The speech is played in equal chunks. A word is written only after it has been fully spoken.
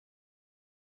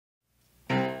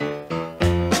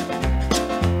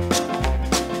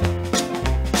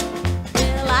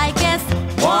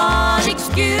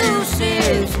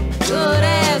is good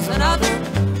as another.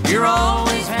 You're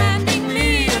always handing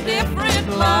me a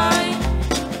different line.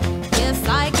 Yes,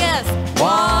 I guess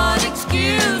one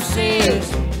excuse is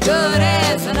good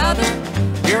as another.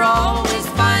 You're always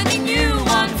finding new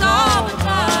ones all the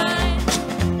time.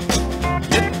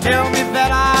 You tell me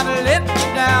that I'd let you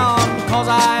down 'cause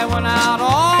I went out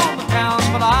on the town,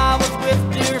 but I was with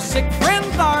dear sick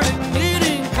friends already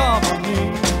needing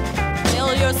company.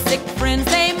 Well, your sick friends,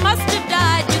 they must have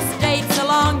died. You stayed so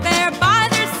long there by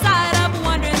their side. I'm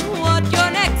wondering what your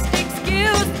next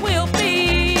excuse will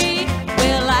be.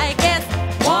 Well, I guess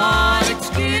one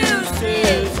excuse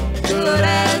is good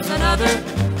as another.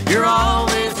 You're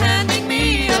always handing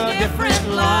me a different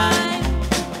line.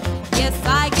 Yes,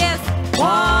 I guess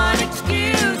one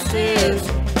excuse is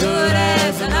good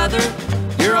as another.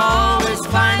 You're always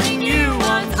finding new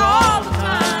ones all the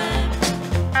time.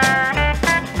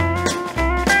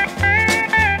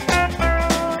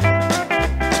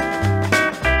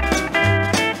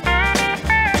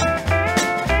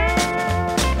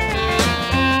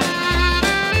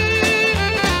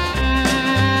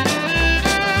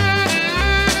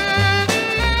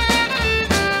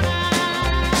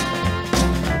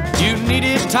 You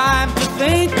needed time to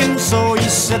think, and so you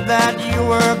said that you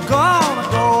were gonna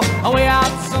go away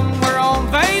out somewhere on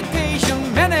vacation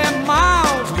many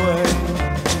miles away.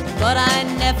 But I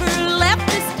never left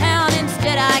this town.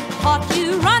 Instead, I caught you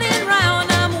running round.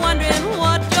 I'm wondering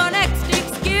what your next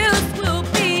excuse will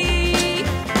be.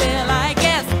 Well, I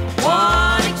guess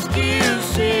one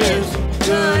excuse is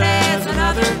good as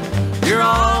another. You're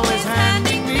always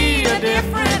handing me a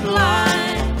different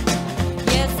line.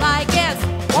 Yes, I guess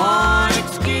one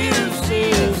excuse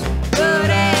is good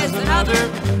as another.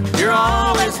 You're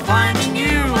always finding